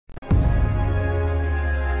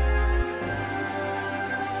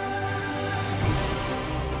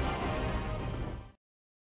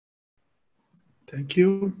Thank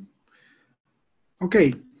you.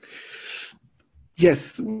 Okay.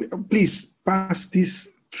 Yes, please pass these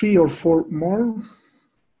 3 or 4 more.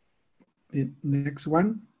 The next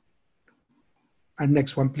one. And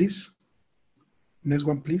next one, please. Next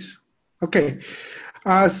one, please. Okay.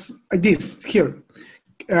 As this here.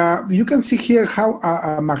 You can see here how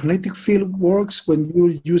a magnetic field works when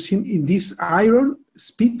you're using in this iron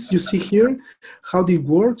speeds. You see here how it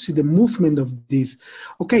works in the movement of this.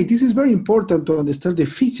 Okay, this is very important to understand the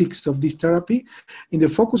physics of this therapy. In the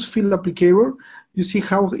focus field applicator, you see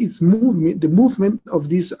how it's movement, the movement of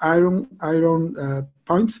these iron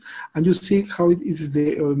points, and you see how it is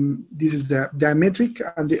this is the diametric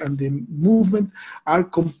and the movement are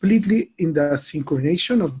completely in the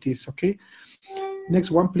synchronization of this. Okay.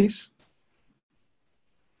 Next one, please.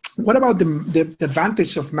 What about the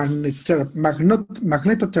advantage of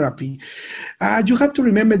magnetotherapy? You have to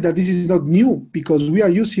remember that this is not new because we are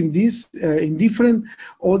using this in different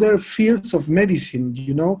other fields of medicine,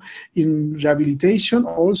 you know, in rehabilitation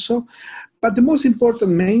also. But the most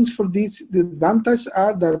important means for this, the advantage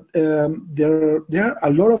are that there are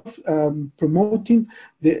a lot of promoting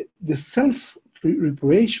the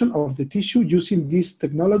self-reparation of the tissue using this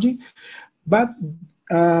technology. But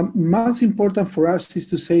most important for us is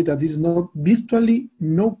to say that there's not virtually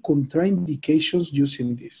no contraindications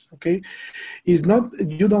using this. Okay, it's not,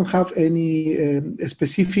 you don't have any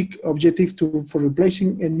specific objective for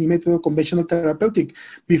replacing any method of conventional therapeutic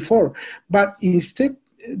before, but instead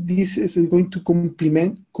this is going to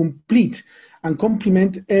complete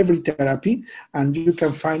every therapy, and you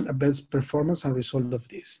can find a best performance and result of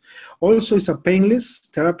this. Also, it's a painless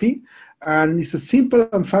therapy, and it's a simple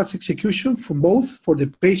and fast execution for both for the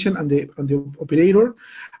patient and the operator,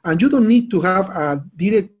 and you don't need to have a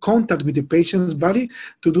direct contact with the patient's body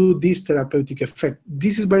to do this therapeutic effect.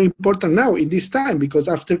 This is very important now in this time, because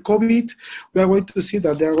after COVID, we are going to see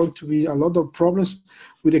that there are going to be a lot of problems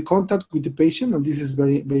with the contact with the patient, and this is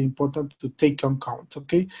very, very important to take on account,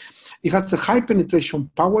 okay? It has a high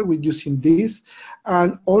penetration power with using this,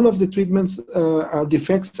 and all of the treatments, the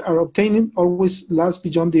effects are obtaining always last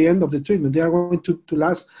beyond the end of the treatment. They are going to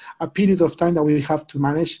last a period of time that we have to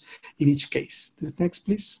manage in each case. This next,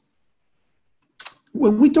 please.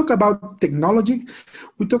 When we talk about technology,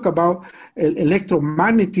 we talk about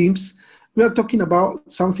electromagnetism. We are talking about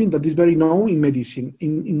something that is very known in medicine.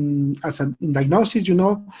 In diagnosis, you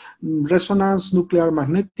know, resonance nuclear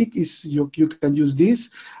magnetic is, you can use this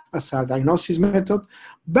as a diagnosis method.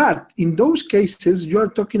 But in those cases, you are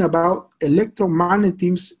talking about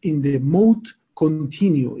electromagnetism in the mode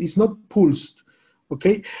continue. It's not pulsed,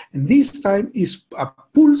 okay? And this time is a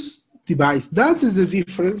pulse device. That is the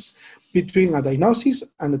difference between a diagnosis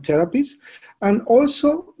and a therapist, and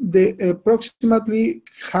also the approximately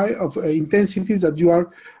high of intensities that you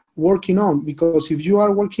are working on, because if you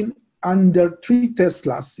are working under 3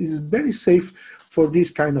 Teslas, it is very safe for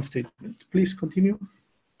this kind of treatment. Please continue.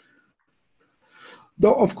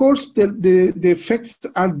 Though, of course, the effects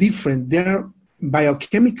are different. There are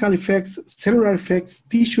biochemical effects, cellular effects,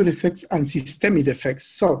 tissue effects, and systemic effects.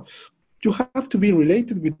 So you have to be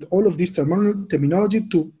related with all of this terminology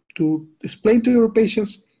to explain to your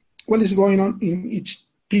patients what is going on in each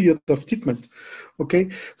period of treatment. Okay,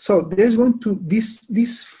 so there's going to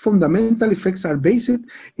these fundamental effects are based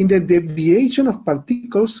in the deviation of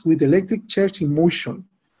particles with electric charge in motion.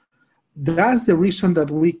 That's the reason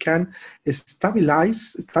that we can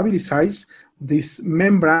stabilize these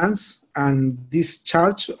membranes and this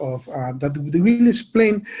charge of that will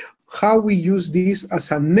explain how we use this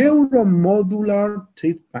as a neuromodular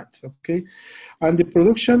treatment, okay? And the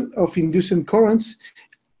production of inducing currents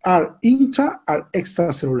are intra or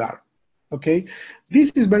extracellular, okay?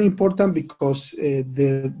 This is very important because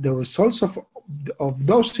the results of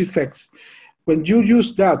those effects, when you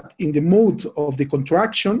use that in the mode of the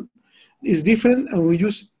contraction, is different, and we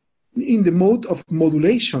use in the mode of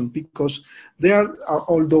modulation, because they are,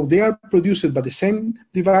 although they are produced by the same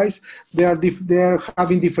device, they are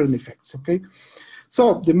having different effects, okay?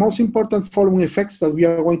 So the most important following effects that we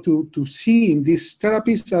are going to see in these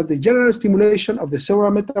therapies are the general stimulation of the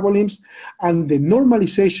cellular metabolism and the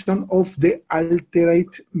normalization of the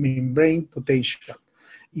altered membrane potential.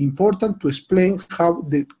 Important to explain how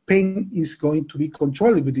the pain is going to be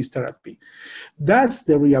controlled with this therapy. That's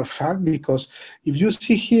the real fact, because if you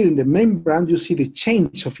see here in the membrane, you see the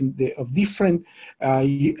change of different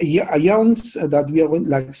ions that we are going,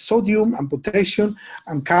 like sodium and potassium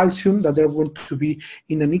and calcium, that they're going to be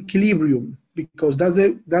in an equilibrium, because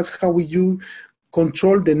that's how you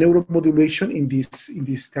control the neuromodulation in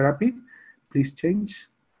this therapy. Please change.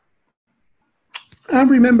 And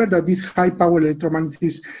remember that this high power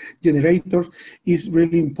electromagnetic generator is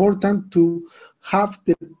really important to have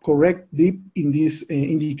the correct dip in this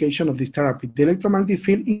indication of this therapy. The electromagnetic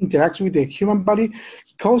field interacts with the human body,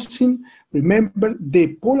 causing, remember,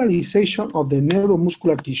 the polarization of the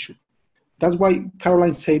neuromuscular tissue. That's why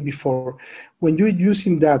Caroline said before, when you're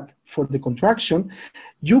using that for the contraction,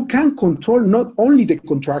 you can control not only the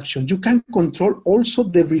contraction, you can control also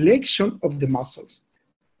the relaxation of the muscles.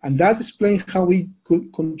 And that explains how we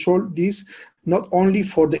could control this, not only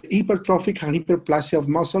for the hypertrophic and hyperplasia of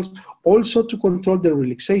muscles, also to control the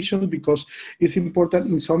relaxation, because it's important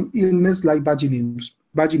in some illness like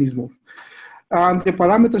vaginism. And the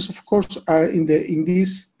parameters, of course, are in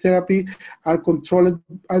this therapy are controlled,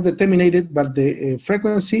 are determined by the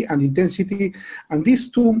frequency and intensity. And these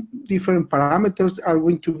two different parameters are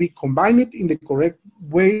going to be combined in the correct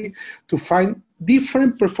way to find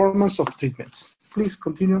different performance of treatments. Please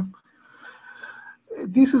continue.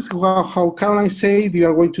 This is how Caroline said you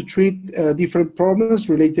are going to treat different problems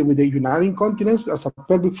related with the urinary incontinence as a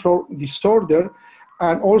pelvic floor disorder,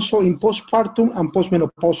 and also in postpartum and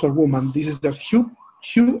postmenopausal woman. This is the huge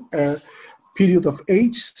period of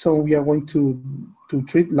age, so we are going to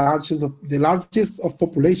treat the largest of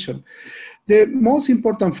population. The most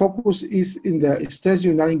important focus is in the stress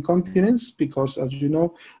urinary incontinence, because, as you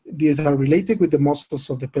know, these are related with the muscles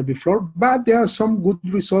of the pelvic floor, but there are some good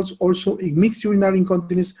results also in mixed urinary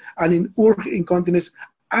incontinence and in urge incontinence,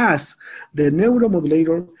 as the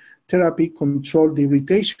neuromodulator therapy control the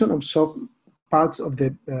irritation of some parts of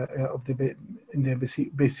the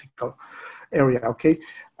vesical area. Okay,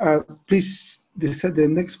 please, the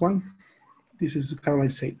next one. This is Caroline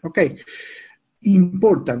said. Okay.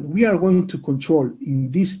 Important, we are going to control in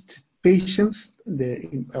these patients,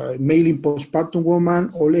 the male in postpartum woman,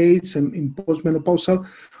 old age, and in postmenopausal,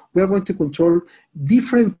 we are going to control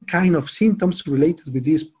different kind of symptoms related with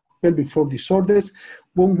these pelvic floor disorders,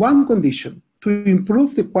 with one condition: to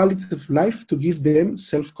improve the quality of life, to give them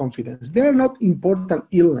self-confidence. They are not important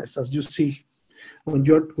illness, as you see when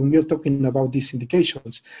you're talking about these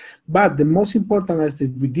indications. But the most important is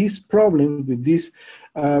that with this problem, with these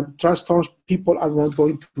trastorns, people are not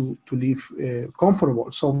going to live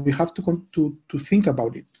comfortable. So we have to think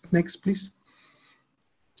about it. Next, please.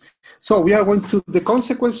 So we are going to, the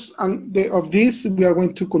consequence of this, we are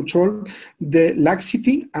going to control the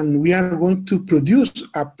laxity, and we are going to produce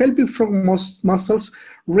a pelvic floor muscles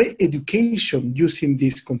re-education using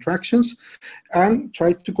these contractions, and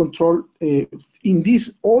try to control in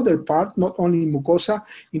this other part, not only mucosa,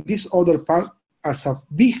 in this other part as a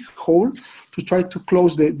big hole, to try to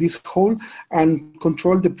close this hole and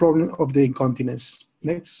control the problem of the incontinence.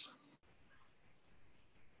 Next.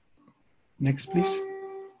 Next, please.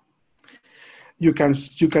 You can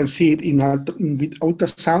see it with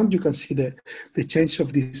ultrasound. You can see the change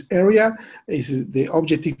of this area. Is the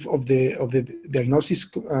objective of the diagnosis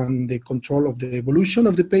and the control of the evolution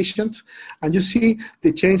of the patient. And you see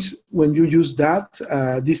the change when you use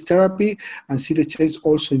this therapy, and see the change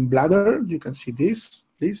also in bladder. You can see this.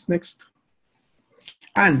 Please, next.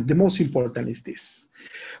 And the most important is this.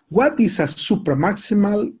 What is a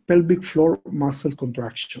supramaximal pelvic floor muscle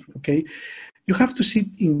contraction? Okay. You have to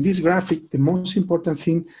see in this graphic, the most important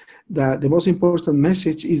thing, the most important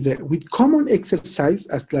message is that with common exercise,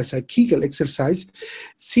 as a Kegel exercise,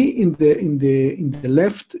 see in the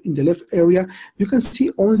left area, you can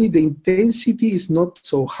see only the intensity is not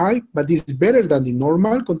so high, but it's better than the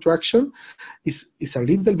normal contraction. It's a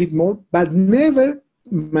little bit more, but never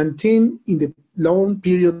maintain in the long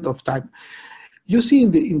period of time. You see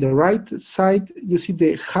in the right side, you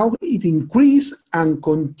see how it increase and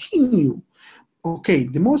continue. Okay,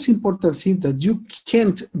 the most important thing that you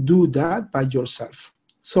can't do that by yourself.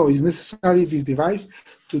 So it's necessary this device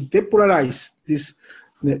to depolarize these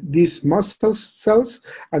muscle cells,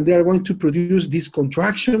 and they are going to produce this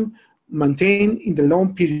contraction maintained in the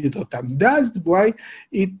long period of time. That's why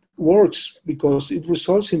it works, because it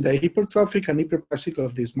results in the hypertrophic and hyperplastic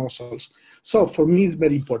of these muscles. So for me, it's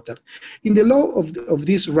very important. In the low of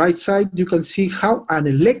this right side, you can see how an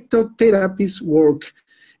electrotherapist work.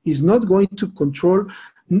 Is not going to control,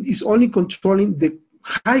 is only controlling the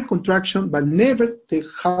high contraction, but never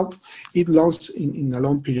how it lasts in a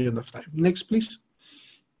long period of time. Next, please.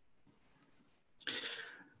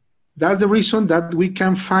 That's the reason that we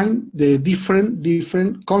can find the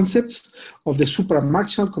different concepts of the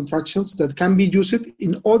supramaximal contractions that can be used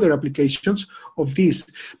in other applications of this.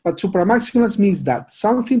 But supramaximal means that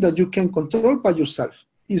something that you can control by yourself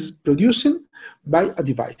is produced by a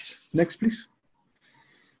device. Next, please.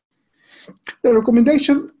 The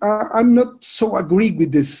recommendation, I'm not so agree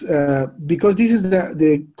with this because this is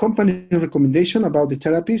the company recommendation about the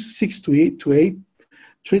therapies, 6 to 8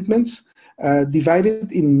 treatments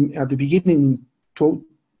divided in at the beginning in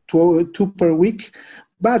two per week.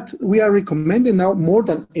 But we are recommending now more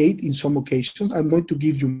than 8 in some occasions. I'm going to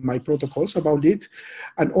give you my protocols about it.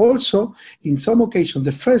 And also, in some occasions,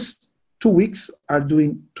 the first 2 weeks are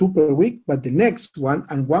doing 2 per week, but the next one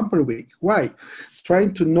and 1 per week. Why?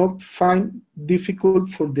 Trying to not find difficult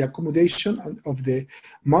for the accommodation of the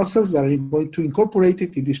muscles that are going to incorporate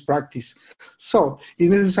it in this practice. So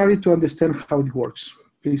it's necessary to understand how it works.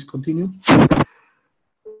 Please continue.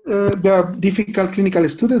 There are difficult clinical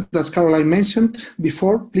students, as Caroline mentioned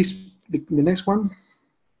before. Please, the next one.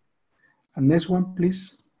 And next one,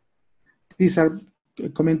 please. These are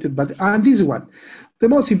commented, but and this one. The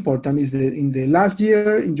most important is in the last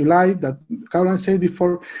year, in July, that Caroline said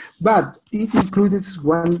before, but it included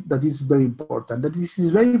one that is very important, that this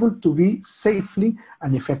is able to be safely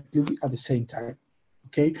and effectively at the same time.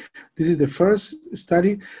 Okay, this is the first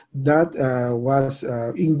study that was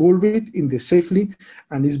involved in the safely,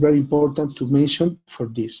 and is very important to mention for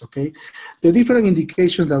this. Okay, the different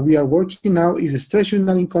indications that we are working now is stress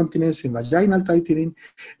urinary incontinence, in vaginal tightening,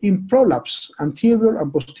 in prolapse, anterior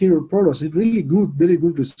and posterior prolapse. It's really good, very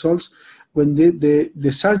good results when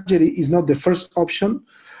the surgery is not the first option.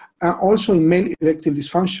 Also in male erectile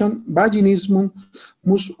dysfunction, vaginismus,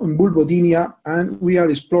 vulvodynia, and we are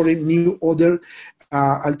exploring new other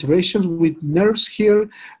alterations with nerves here,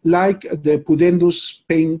 like the pudendus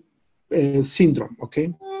pain syndrome.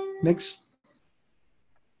 Okay, next.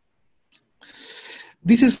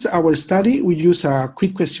 This is our study. We use a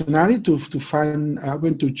quick questionnaire to find. I'm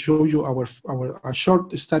going to show you our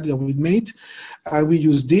short study that we made. We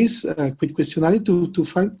use this quick questionnaire to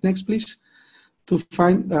find. Next, please. To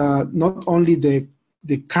find not only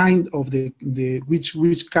the kind of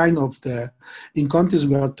which kind of the incontinence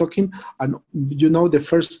we are talking, and you know the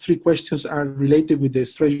first 3 questions are related with the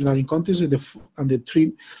stress urinary incontinence, and the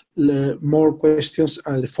 3 more questions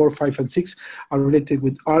are the 4, 5, and 6 are related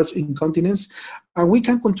with arch incontinence. And we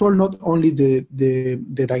can control not only the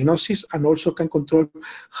diagnosis, and also can control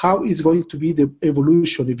how it's going to be the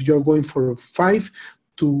evolution. If you're going for 5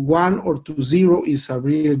 to 1 or to 0 is a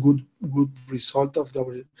really good result of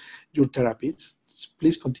your therapies.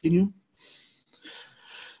 Please continue.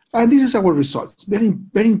 And this is our results. Very,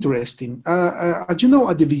 very interesting. As you know,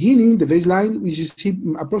 at the beginning, the baseline, we see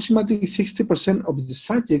approximately 60% of the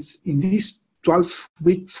subjects in this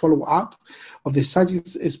 12-week follow-up of the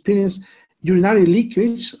subjects experience urinary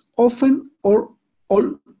leakage often or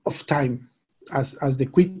all of time, as the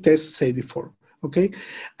quick test said before. Okay,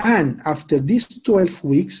 and after these 12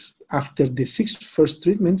 weeks, after the 6 first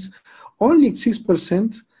treatments, only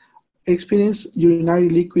 6% experience urinary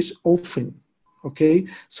leakage often. Okay,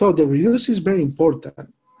 so the reduce is very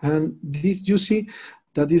important, and this you see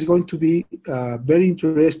that is going to be very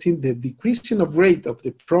interesting. The decreasing of rate of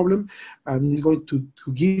the problem, and is going to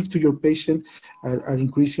give to your patient an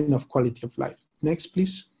increasing of quality of life. Next,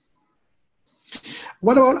 please.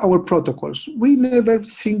 What about our protocols? We never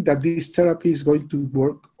think that this therapy is going to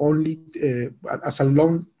work only as a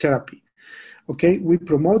long therapy. Okay, we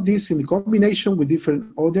promote this in combination with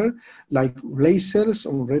different other, like lasers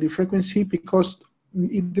on radio frequency, because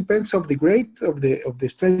it depends of the grade of the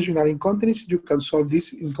stress urinary incontinence. You can solve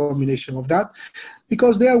this in combination of that,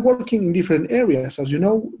 because they are working in different areas. As you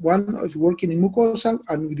know, one is working in mucosa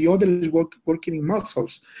and the other is working in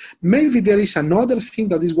muscles. Maybe there is another thing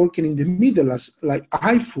that is working in the middle, as like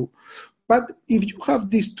HIFU. But if you have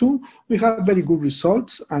these 2, we have very good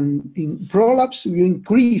results. And in prolapse, you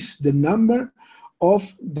increase the number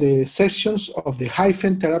of the sessions of the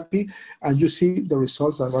hyphen therapy, and you see the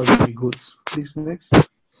results are very good. Please, next.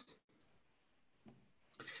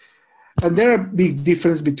 And there are big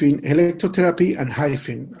difference between electrotherapy and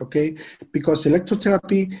hyphen, okay? Because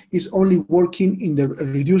electrotherapy is only working in the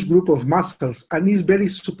reduced group of muscles and is very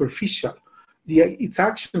superficial. Its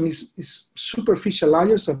action is superficial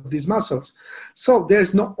layers of these muscles. So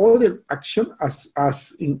there's no other action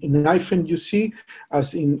as in hyphen you see,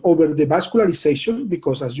 as in over the vascularization,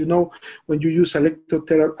 because as you know, when you use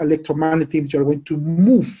electromagnetism, you're going to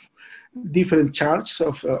move different charges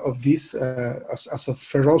of this as a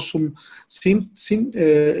ferrosum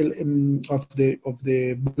of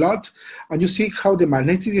the blood, and you see how the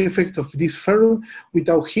magnetic effect of this ferrum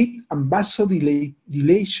without heat and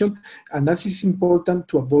vasodilation, and that is important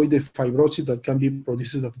to avoid the fibrosis that can be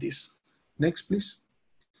produced of this. Next, please.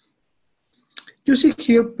 You see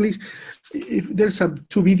here, please, if there's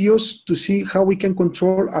two videos to see how we can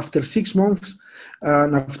control after 6 months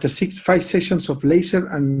and after 5 sessions of laser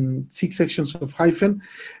and 6 sessions of hyphen.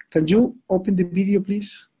 Can you open the video,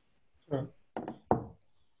 please? Sure.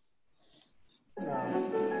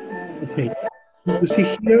 Okay. You see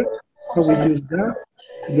here how we use that.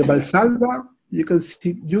 The Valsalva, you can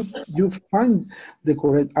see, you find the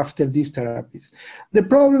correct after these therapies. The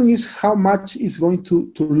problem is how much is going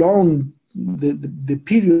to long the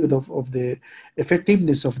period of the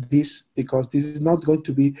effectiveness of this, because this is not going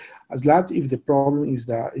to be as large if the problem is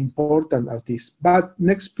the important of this. But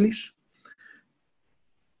next, please.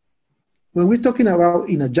 When we're talking about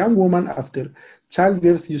in a young woman after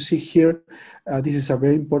childbirth, you see here, this is a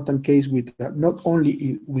very important case with not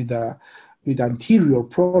only with anterior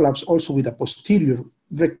prolapse, also with a posterior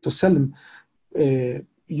rectocellum.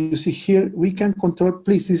 You see here, we can control,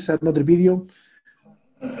 please, this is another video.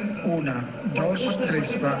 1, 2, 3,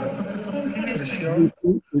 va.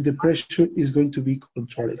 With the pressure is going to be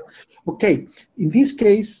controlled. Okay, in this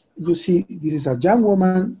case, you see this is a young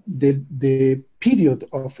woman. The period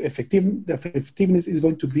of effectiveness is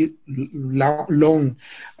going to be long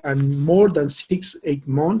and more than 6-8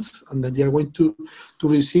 months, and then they are going to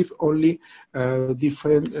receive only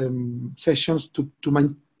different sessions to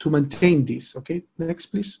maintain this. Okay, next,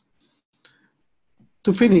 please.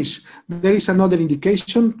 To finish, there is another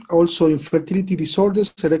indication, also infertility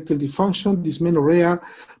disorders, erectile dysfunction, dysmenorrhea,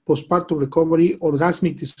 postpartum recovery,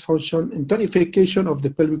 orgasmic dysfunction, and tonification of the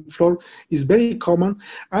pelvic floor is very common.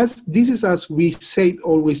 As this is, as we said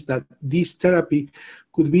always, that this therapy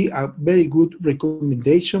could be a very good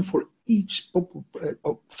recommendation for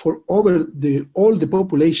all the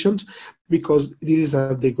populations, because this is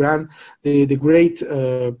the great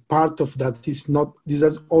part of that is not, this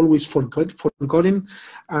is always forgotten,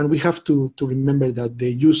 and we have to remember that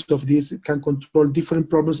the use of this can control different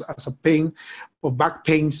problems as a pain or back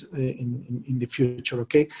pains in the future.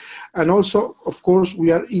 Okay, and also, of course,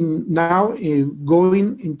 we are now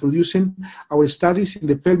introducing our studies in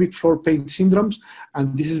the pelvic floor pain syndromes,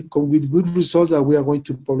 and this is with good results that we are going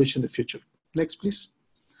to publish in the future. Next, please.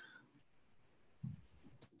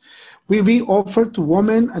 Will be offered to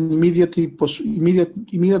women and immediately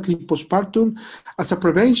postpartum as a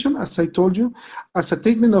prevention, as I told you, as a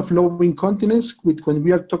treatment of low incontinence when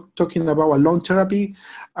we are talking about a long therapy,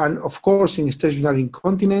 and of course in stationary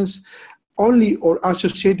incontinence, only or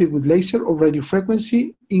associated with laser or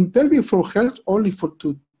radiofrequency, in pelvic floor health only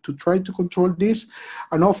to try to control this,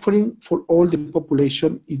 and offering for all the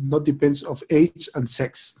population. It not depends of age and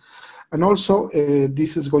sex. And also,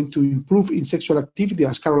 this is going to improve in sexual activity,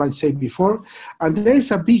 as Caroline said before. And there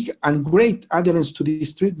is a big and great adherence to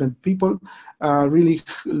this treatment. People really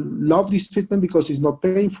love this treatment because it's not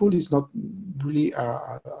painful, it's not really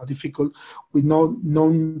difficult, with no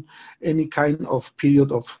any kind of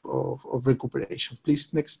period of recuperation. Please,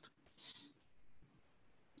 next.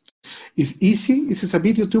 It's easy. This is a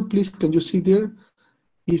video too, please. Can you see there?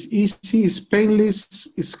 It's easy, it's painless,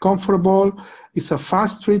 it's comfortable, it's a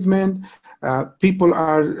fast treatment. People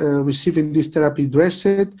are receiving this therapy dressed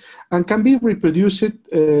and can be reproduced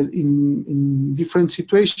in different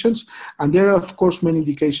situations. And there are, of course, many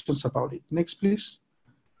indications about it. Next, please.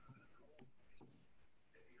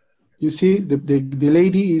 You see, the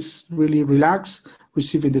lady is really relaxed,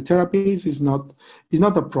 receiving the therapies. It's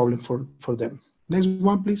not a problem for them. Next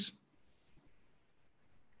one, please.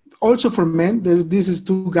 Also for men, this is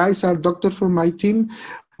 2 guys are doctors from my team,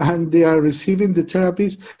 and they are receiving the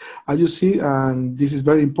therapies, as you see, and this is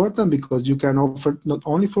very important because you can offer not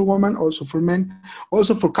only for women, also for men,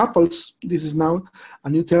 also for couples. This is now a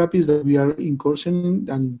new therapies that we are incursioning,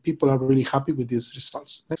 and people are really happy with these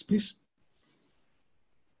results. Next, please.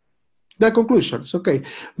 The conclusions, okay.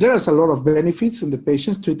 There is a lot of benefits in the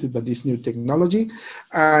patients treated by this new technology,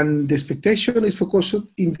 and the expectation is focused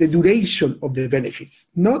in the duration of the benefits,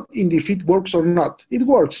 not in if it works or not. It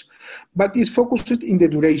works, but it's focused in the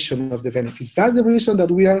duration of the benefits. That's the reason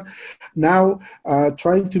that we are now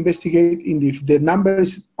trying to investigate if the number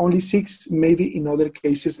is only 6, maybe in other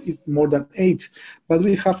cases it's more than 8, but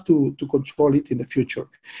we have to control it in the future.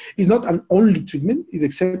 It's not an only treatment,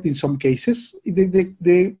 except in some cases.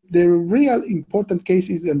 The real important case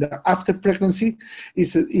is that after pregnancy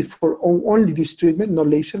is for only this treatment, no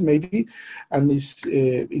laser maybe, and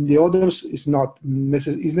in the others it's not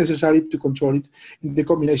it's necessary to control it in the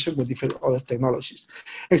combination with different other technologies,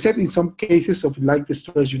 except in some cases of like the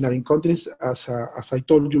stress urinary incontinence, as I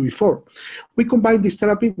told you before. We combine this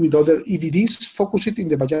therapy with other EVDs, focus it in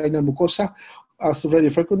the vaginal mucosa as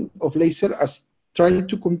radiofrequency of laser, as try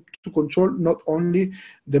to control not only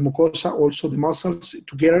the mucosa, also the muscles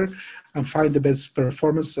together, and find the best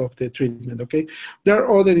performance of the treatment, okay? There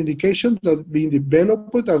are other indications that are being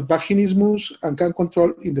developed as vaginismus and can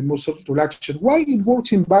control in the muscle relaxation. Why it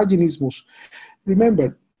works in vaginismus?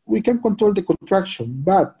 Remember, we can control the contraction,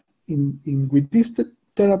 but with this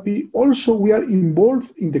therapy, also we are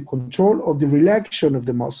involved in the control of the relaxation of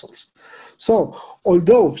the muscles. So,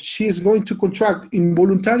 although she is going to contract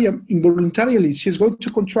involuntarily, she is going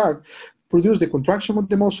to contract, produce the contraction of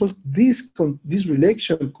the muscle, this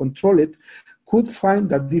relaxation controlled could find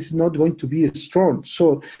that this is not going to be strong.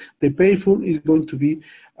 So, the painful is going to be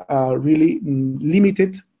really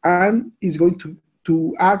limited and is going to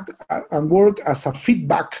act and work as a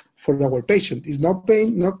feedback for our patient. It's no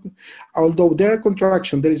pain, although there are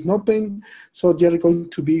contraction, there is no pain, so there are going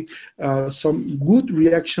to be some good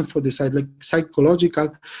reaction for the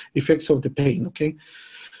psychological effects of the pain, okay?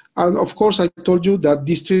 And of course, I told you that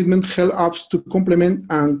this treatment helps to complement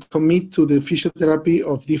and commit to the physiotherapy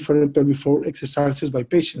of different pelvic floor exercises by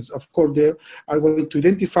patients. Of course, they are going to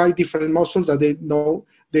identify different muscles that they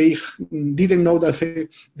didn't know that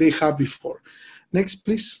they have before. Next,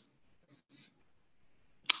 please.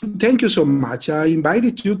 Thank you so much. I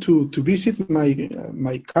invited you to visit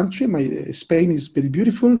my country. Spain is very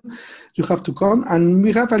beautiful. You have to come, and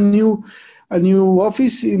we have a new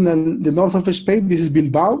office in the north of Spain. This is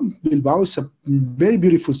Bilbao. Bilbao is a very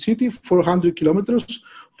beautiful city, 400 kilometers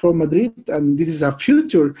from Madrid, and this is a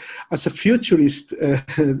futurist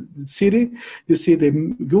city. You see the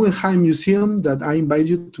Guggenheim Museum that I invite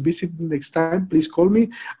you to visit next time. Please call me,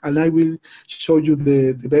 and I will show you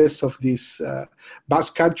the best of this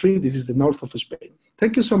Basque country. This is the north of Spain.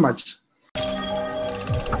 Thank you so much.